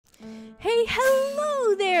Hey,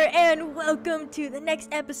 hello there, and welcome to the next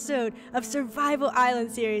episode of Survival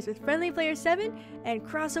Island series with Friendly Player 7 and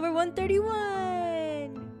Crossover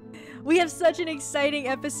 131. We have such an exciting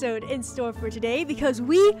episode in store for today because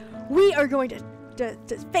we are going to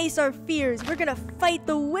face our fears. We're gonna fight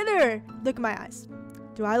the Wither. Look at my eyes.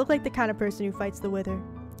 Do I look like the kind of person who fights the Wither?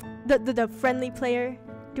 The friendly player?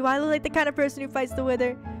 Do I look like the kind of person who fights the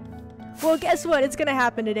Wither? Well, guess what? It's gonna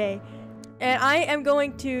happen today. And I am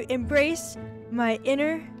going to embrace my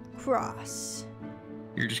inner Cross.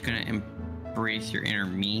 You're just gonna embrace your inner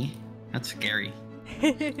me? That's scary.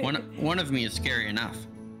 One of me is scary enough.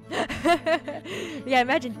 Yeah,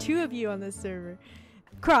 imagine two of you on this server.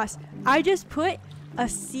 Cross, I just put a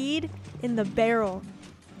seed in the barrel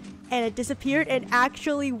and it disappeared and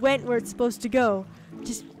actually went where it's supposed to go.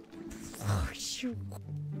 Just shoot.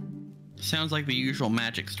 Sounds like the usual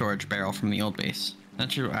magic storage barrel from the old base.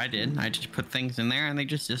 That's what I did. I just put things in there and they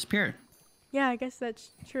just disappeared. Yeah, I guess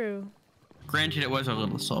that's true. Granted, it was a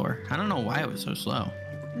little slower. I don't know why it was so slow.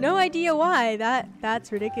 No idea why.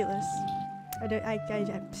 That's ridiculous.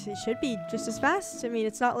 It should be just as fast. I mean,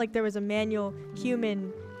 it's not like there was a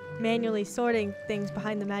human manually sorting things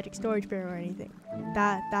behind the magic storage barrel or anything.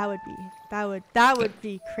 That would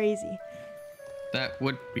be crazy. That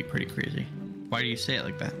would be pretty crazy. Why do you say it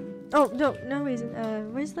like that? Oh, no reason.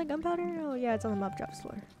 Where's the gunpowder? Oh, yeah, it's on the mob drops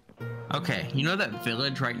floor. Okay, you know that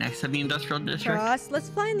village right next to the industrial district? Cross, let's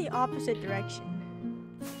fly in the opposite direction.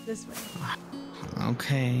 This way.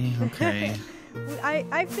 Okay.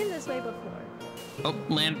 I've been this way before. Oh,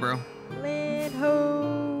 land, bro. Land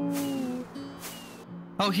ho.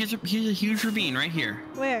 Oh, here's a huge ravine right here.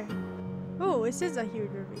 Where? Oh, this is a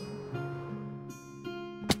huge ravine.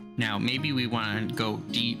 Now, maybe we want to go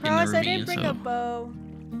deep Cross, in the ravine. I didn't bring a bow.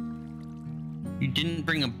 You didn't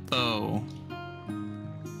bring a bow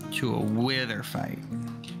to a Wither fight.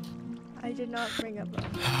 I did not bring a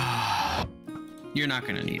bow. You're not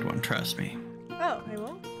gonna need one, trust me. Oh, I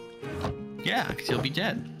won't? Yeah, because you'll be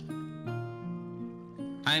dead.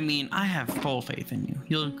 I mean, I have full faith in you.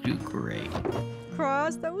 You'll do great.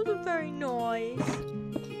 Cross, that wasn't very nice.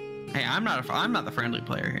 Hey, I'm not the friendly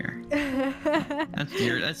player here.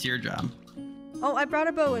 That's your job. Oh, I brought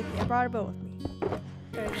a bow with me.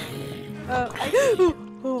 Okay.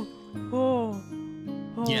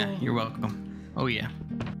 Yeah, you're welcome. Oh yeah.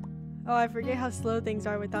 Oh, I forget how slow things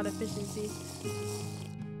are without efficiency.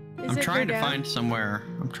 I'm trying to find somewhere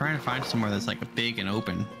that's like big and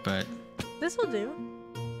open, but this will do.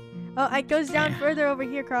 Oh, it goes down further over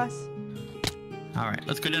here, Cross. All right,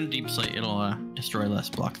 let's go down deep slate. It'll destroy less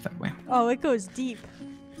blocks that way. Oh, it goes deep.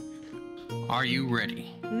 Are you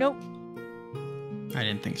ready? Nope. I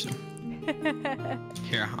didn't think so.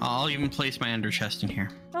 Here, I'll even place my ender chest in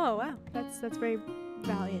here. Oh wow, that's very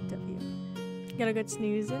valiant of you. Got a good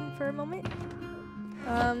snooze in for a moment.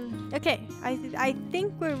 Okay, I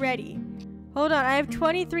think we're ready. Hold on, I have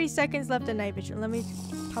 23 seconds left in night vision. Let me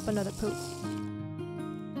pop another poop.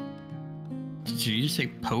 Did you just say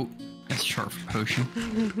pote? That's short for potion.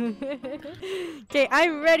 Okay,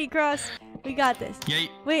 I'm ready, Cross. We got this. Yeah.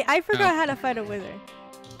 Wait, I forgot how to fight a Wither.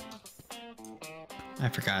 I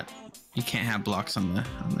forgot. You can't have blocks on the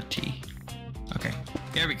T. Okay,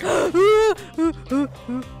 there we go.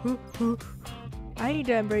 I need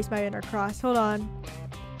to embrace my inner Cross. Hold on.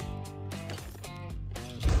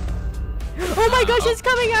 Oh my gosh, it's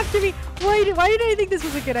coming after me! Why did I think this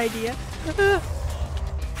was a good idea?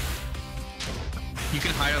 You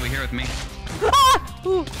can hide over here with me.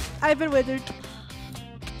 Ooh, I've been withered.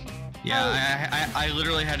 Yeah, I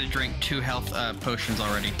literally had to drink 2 health potions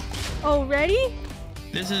already. Already?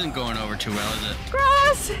 This isn't going over too well, is it?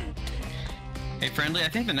 Cross! Hey, friendly, I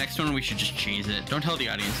think the next one we should just cheese it. Don't tell the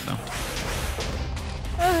audience, though.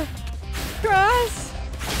 Cross!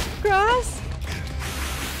 Cross!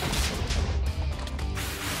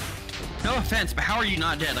 No offense, but how are you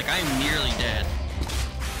not dead? Like, I am nearly dead.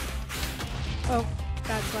 Oh,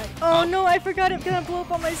 that's why. Oh no, I forgot it's gonna blow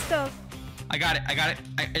up all my stuff. I got it.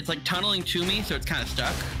 It's like tunneling to me, so it's kind of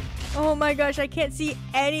stuck. Oh my gosh, I can't see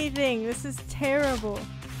anything. This is terrible.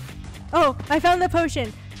 Oh, I found the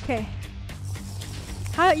potion. Okay.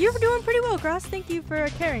 You're doing pretty well, Cross. Thank you for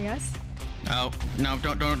carrying us. Oh no!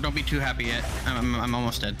 Don't be too happy yet. I'm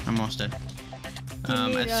almost dead. I'm almost dead.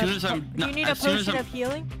 As soon as I'm. Do you need a potion of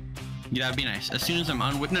healing? Yeah, that'd be nice. As soon as I'm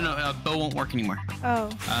on with no, bow won't work anymore. Oh.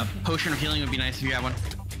 Potion of healing would be nice if you have one.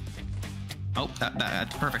 Oh,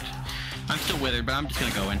 that's perfect. I'm still withered, but I'm just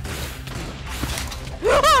gonna go in.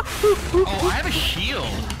 Oh, I have a shield.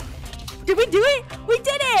 Did we do it? We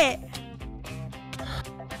did it!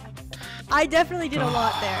 I definitely did a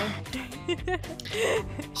lot there.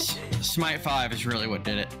 Smite 5 is really what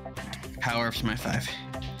did it. Power ups my 5.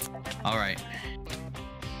 All right.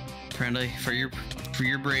 Friendly, for your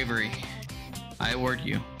bravery, I award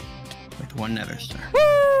you with 1 nether star.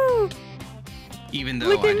 Woo! Even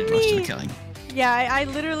though I did most of the killing. Yeah, I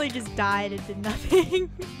literally just died and did nothing.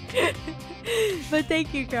 But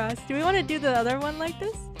thank you, Cross. Do we want to do the other one like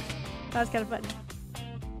this? That was kind of fun.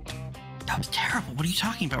 That was terrible. What are you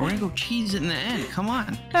talking about? We're gonna go cheese it in the end. Come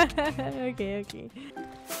on. Okay.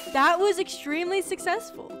 That was extremely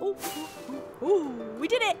successful. Ooh, we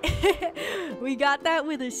did it. We got that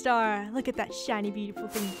wither star. Look at that shiny, beautiful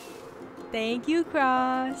thing. Thank you,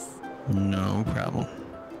 Cross. No problem.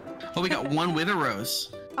 Oh, we got 1 wither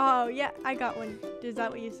rose. Oh, yeah, I got one. Is that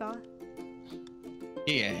what you saw?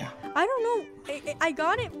 Yeah. I don't know. I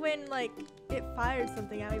got it when, like, it fired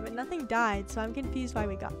something at me, but nothing died, so I'm confused why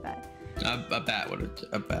we got that. A bat would have.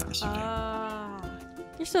 A bat.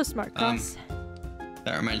 You're so smart, Cross.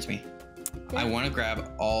 That reminds me. I want to grab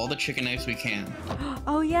all the chicken eggs we can.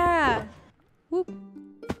 Oh, yeah. Whoop.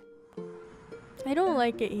 I don't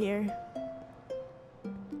like it here.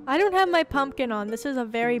 I don't have my pumpkin on. This is a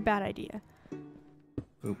very bad idea.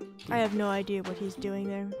 Oop. I have no idea what he's doing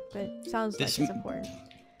there, but sounds like it's important.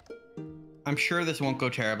 I'm sure this won't go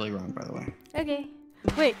terribly wrong, by the way. Okay.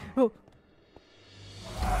 Wait. Oh.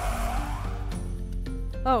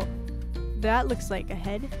 That looks like a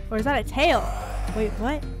head. Or is that a tail? Wait,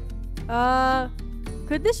 what?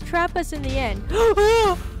 Could this trap us in the end?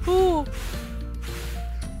 Oh!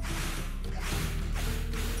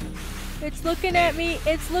 It's looking at me.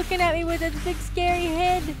 It's looking at me with its big scary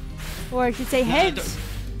head. Or I should say heads.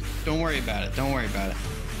 Don't worry about it. Don't worry about it.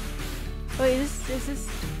 Wait, is this...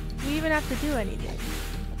 Do we even have to do anything?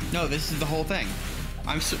 No, this is the whole thing.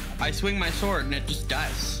 I swing my sword and it just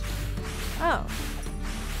dies. Oh.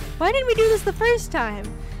 Why didn't we do this the first time?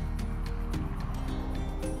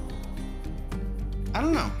 I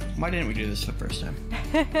don't know. Why didn't we do this the first time?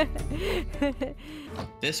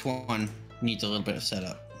 This one needs a little bit of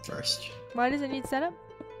setup first. Why does it need setup?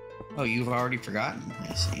 Oh, you've already forgotten.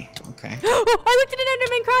 I see. Okay. Oh, I looked at an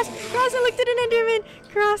Enderman! Cross! I looked at an Enderman!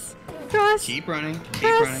 Cross! Keep running.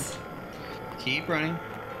 Cross. Keep running.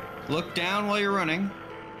 Look down while you're running.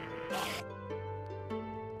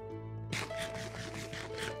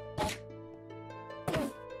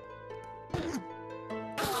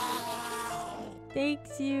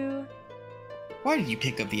 Thanks you. Why did you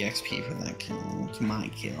pick up the XP for that kill? It's my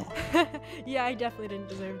kill. Yeah, I definitely didn't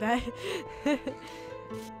deserve that.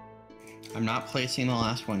 I'm not placing the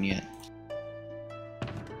last one yet.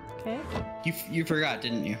 Okay. You forgot,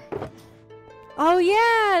 didn't you? Oh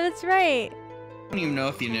yeah, that's right. I don't even know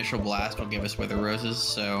if the initial blast will give us wither roses,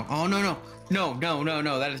 so... Oh, no,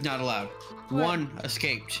 that is not allowed. What? 1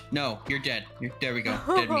 escaped. No, you're dead. There we go,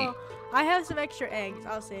 dead meat. I have some extra eggs.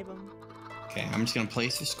 I'll save them. Okay, I'm just gonna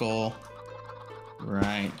place the skull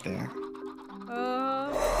right there.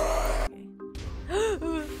 Okay.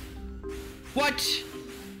 What?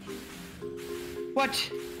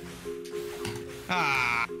 What?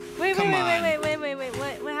 Ah! Wait, come on.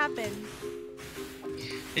 What happened?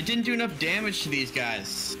 It didn't do enough damage to these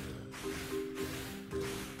guys.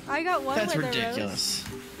 I got one. That's wither ridiculous.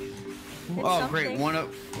 rose. Oh, great! One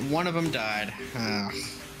of them died. Ugh.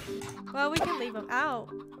 Well, we can leave them out.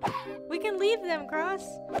 We can leave them, Cross.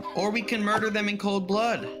 Or we can murder them in cold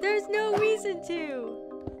blood. There's no reason to.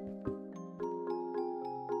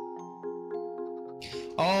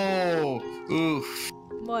 Oh, oof.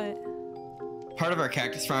 What? Part of our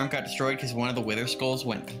cactus farm got destroyed because one of the wither skulls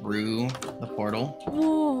went through the portal.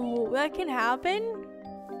 Whoa, that can happen?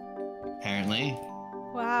 Apparently.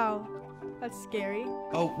 Wow, that's scary.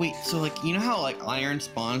 Oh, wait, so like, you know how like iron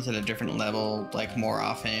spawns at a different level, like more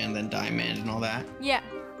often than diamond and all that? Yeah.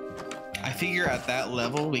 I figure at that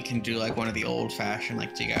level, we can do like one of the old fashioned,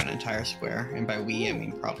 like dig out an entire square. And by we, I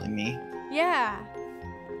mean probably me. Yeah.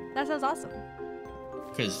 That sounds awesome.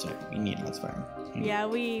 Because we need lots of iron. Yeah,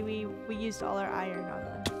 we used all our iron on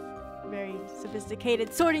a very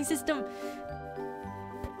sophisticated sorting system.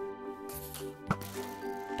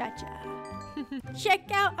 Gotcha.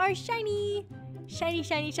 Check out our shiny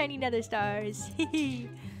nether stars.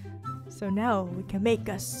 So now we can make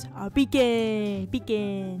us a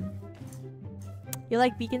beacon. You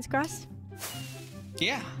like beacons, Cross?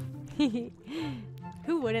 Yeah.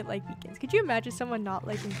 Who wouldn't like beacons? Could you imagine someone not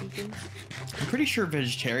liking beacons? I'm pretty sure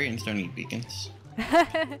vegetarians don't eat beacons.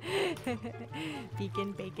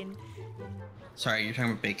 Bacon. Sorry, you're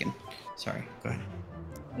talking about bacon. Sorry, go ahead.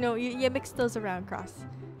 No, you mix those around, Cross.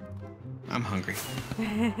 I'm hungry.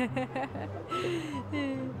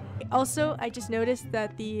 Also, I just noticed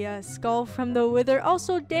that the skull from the wither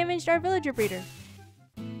also damaged our villager breeder.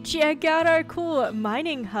 check out our cool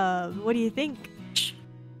mining hub. What do you think?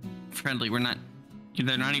 Friendly,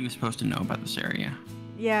 they're not even supposed to know about this area.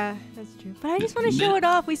 Yeah, that's true. But I just want to show it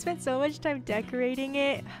off. We spent so much time decorating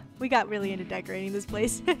it. We got really into decorating this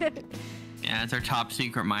place. Yeah, it's our top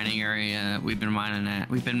secret mining area. We've been mining at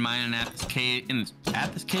this cave,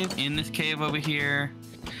 in this cave over here,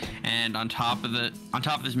 and on top of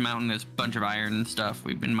this mountain, there's a bunch of iron and stuff.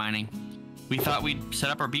 We've been mining. We thought we'd set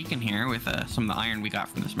up our beacon here with some of the iron we got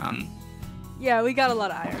from this mountain. Yeah, we got a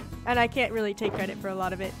lot of iron, and I can't really take credit for a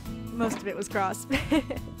lot of it. Most of it was Cross.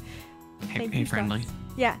 Hey, Friendly.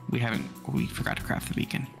 Yeah. We forgot to craft the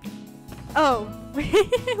beacon. Oh,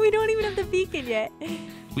 we don't even have the beacon yet.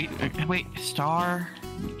 Wait, Star,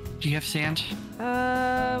 do you have sand?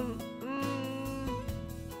 Uh-oh.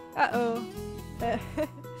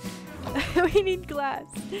 We need glass.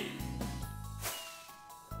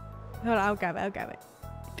 Hold on, I'll grab it.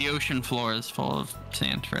 The ocean floor is full of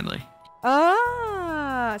sand, Friendly.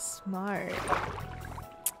 Ah, smart.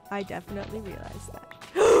 I definitely realized that.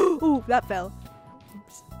 Ooh, that fell.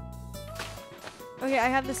 Oops. Okay, I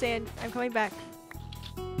have the sand. I'm coming back.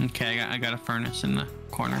 Okay, I got a furnace in the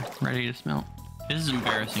corner, ready to smelt. This is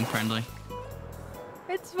embarrassing, Friendly.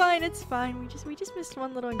 It's fine. We just missed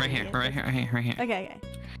one little ingredient. Right here. Okay.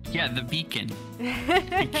 Yeah, the beacon.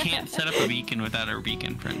 You can't set up a beacon without a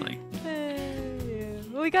beacon, Friendly. Yeah.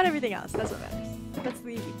 Well, we got everything else. That's what matters. That's the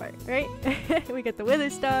easy part, right? We got the wither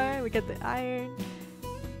star. We got the iron.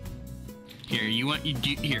 Here, let me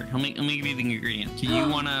give you the ingredients. Do you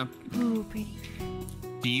wanna? Ooh, pretty.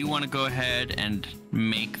 Do you want to go ahead and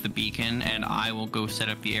make the beacon, and I will go set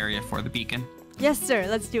up the area for the beacon? Yes, sir.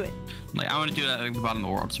 Let's do it. Like, I want to do that at the bottom of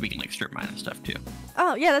the world so we can like strip mine and stuff too.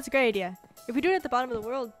 Oh, yeah, that's a great idea. If we do it at the bottom of the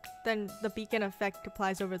world, then the beacon effect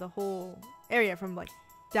applies over the whole area from like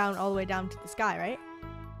down all the way down to the sky, right?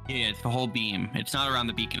 Yeah, it's the whole beam. It's not around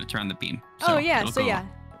the beacon; it's around the beam. So yeah,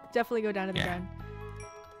 definitely go down to the ground.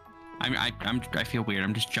 I feel weird.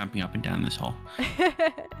 I'm just jumping up and down this hole.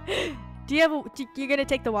 You're gonna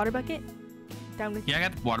take the water bucket down with you? Yeah, I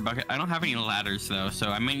got the water bucket. I don't have any ladders though, so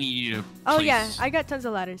I might need you to. Oh yeah, I got tons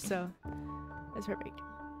of ladders, so that's perfect.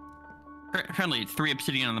 Friendly, it's 3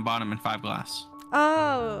 obsidian on the bottom and 5 glass.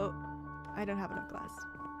 Oh, I don't have enough glass.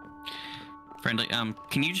 Friendly,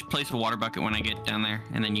 can you just place a water bucket when I get down there,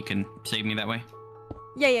 and then you can save me that way?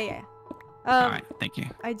 Yeah. All right, thank you.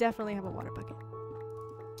 I definitely have a water bucket.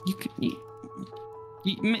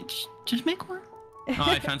 Just make one. Oh,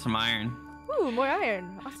 I found some iron. Ooh, more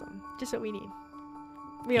iron. Awesome. Just what we need.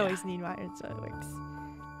 We always need iron, so it works.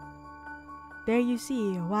 There you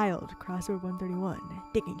see a wild crossover 131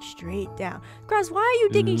 digging straight down. Cross, why are you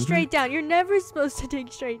digging straight down? You're never supposed to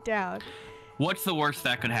dig straight down. What's the worst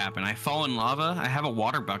that could happen? I fall in lava. I have a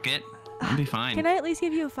water bucket. I'll be fine. Can I at least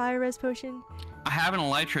give you a fire res potion? I have an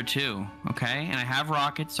elytra too, okay? And I have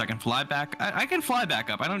rockets, so I can fly back. I can fly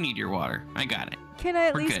back up. I don't need your water. I got it. Can I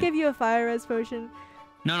at least give you a fire res potion?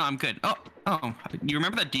 No, I'm good. Oh, you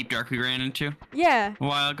remember that deep dark we ran into? Yeah. A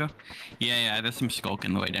while ago? Yeah, there's some skulk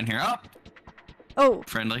in the way down here. Oh.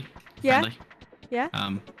 Friendly. Yeah? Friendly. Yeah?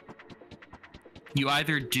 You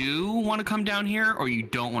either do want to come down here, or you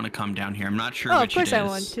don't want to come down here. I'm not sure which it is. Oh,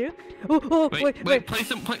 of course I want to. Wait, play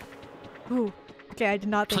some. Ooh. Okay, I did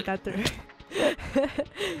not think that through.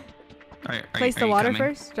 Place the water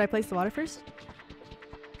first? Should I place the water first?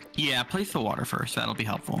 Yeah, place the water first. That'll be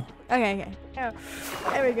helpful. Okay. Oh,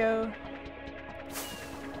 there we go.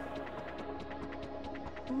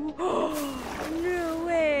 No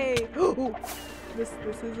way. This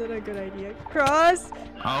isn't a good idea. Cross.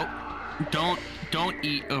 Oh, don't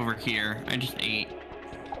eat over here. I just ate.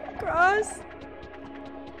 Cross.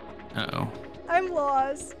 Uh-oh. I'm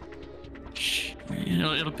lost. Shh.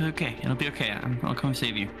 It'll be okay. It'll be okay. I'll come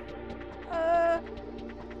save you.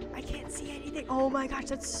 I can't see anything. Oh my gosh,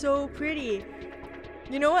 that's so pretty.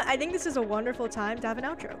 You know what? I think this is a wonderful time to have an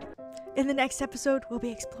outro. In the next episode, we'll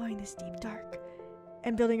be exploring this deep dark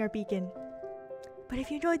and building our beacon. But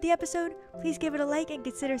if you enjoyed the episode, please give it a like and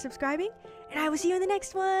consider subscribing. And I will see you in the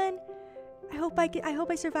next one. I hope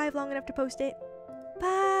I survive long enough to post it.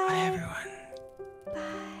 Bye. Bye, everyone.